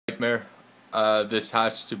Nightmare. This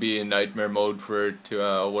has to be in Nightmare mode for it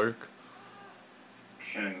to work.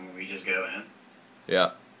 Can we just go in?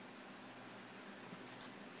 Yeah.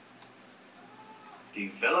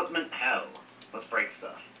 Development hell. Let's break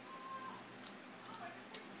stuff.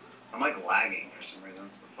 I'm like lagging for some reason.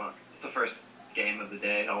 What the fuck? It's the first game of the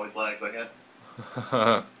day. It always lags like that.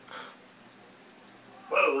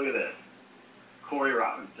 Whoa, look at this. Corey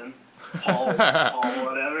Robinson. Paul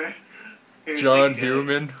whatever. Here's John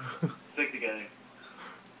Human. Stick together.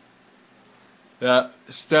 Yeah,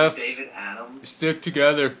 Steph. David Adams. Stick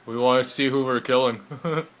together. We want to see who we're killing.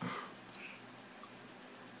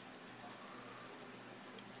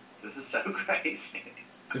 This is so crazy.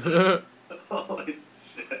 Holy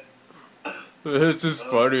shit. This is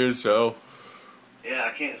funny as hell. Yeah,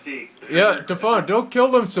 I can't see. Yeah, Devon, don't kill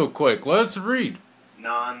them so quick. Let us read.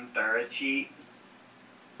 Non-Thurachite.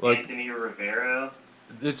 Like, Anthony Rivero.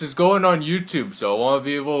 this is going on YouTube, so I want to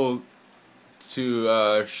be able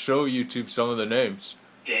to show YouTube some of the names.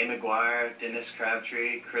 Jay McGuire, Dennis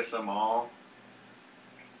Crabtree, Chris Amal.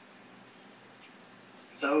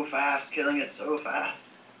 So fast, killing it so fast.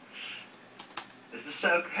 This is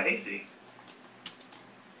so crazy.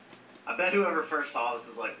 I bet whoever first saw this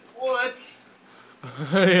was like, what?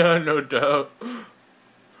 Yeah, no doubt.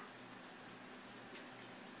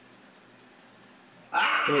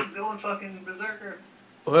 I'm going fucking berserker.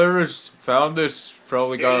 Whoever's found this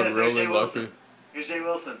probably Here it got is, there's really Jay lucky. Wilson. Here's Jay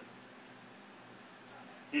Wilson.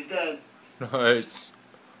 He's dead. Nice.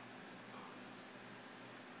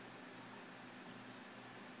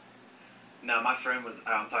 No, my friend was.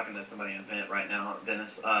 I'm talking to somebody in Vent right now,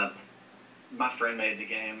 Dennis. My friend made the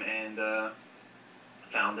game and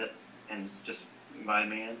found it and just invited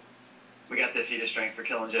me in. We got the feat of strength for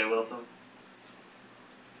killing Jay Wilson.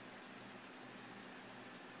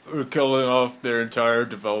 We're killing off their entire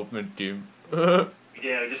development team. Yeah,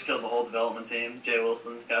 we just killed the whole development team. Jay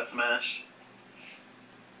Wilson got smashed.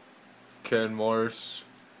 Ken Morris.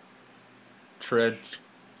 Trent.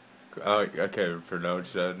 I can't even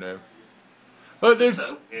pronounce that name. Oh, This is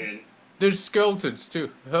so weird. there's skeletons too.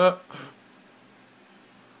 I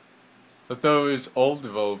thought it was old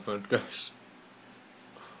development, guys.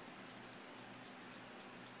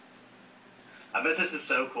 I bet this is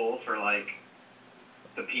so cool for like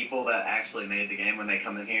the people that actually made the game when they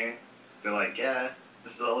come in here. They're like, yeah,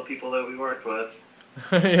 this is all the people that we worked with.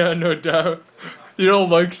 Yeah, no doubt. You don't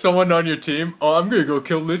like someone on your team? Oh, I'm gonna go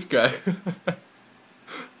kill this guy.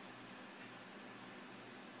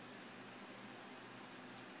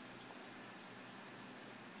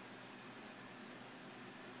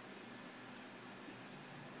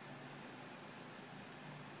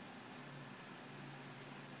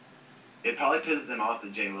 It probably pisses them off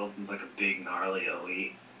that Jay Wilson's like a big gnarly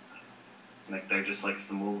elite. Like they're just like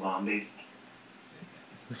some little zombies.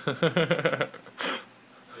 They don't even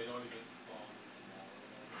spawn small.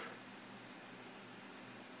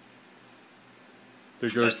 There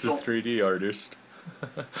goes the 3D artist.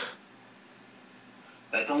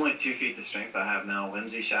 That's only 2 feats of strength I have now,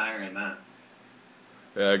 Whimsy Shire and that.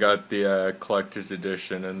 Yeah, I got the collector's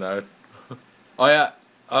edition and that. Oh yeah,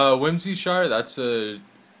 Whimsy Shire, that's a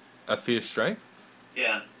feat of strength?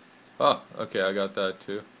 Yeah. Oh, okay, I got that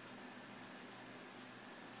too.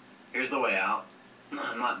 Here's the way out.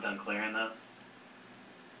 I'm not done clearing though.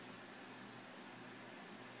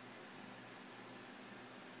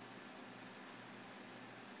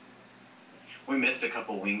 We missed a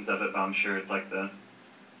couple wings of it, but I'm sure it's like the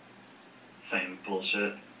same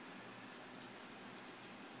bullshit.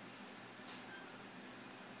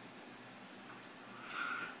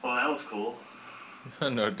 Well, that was cool.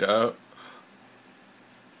 No doubt.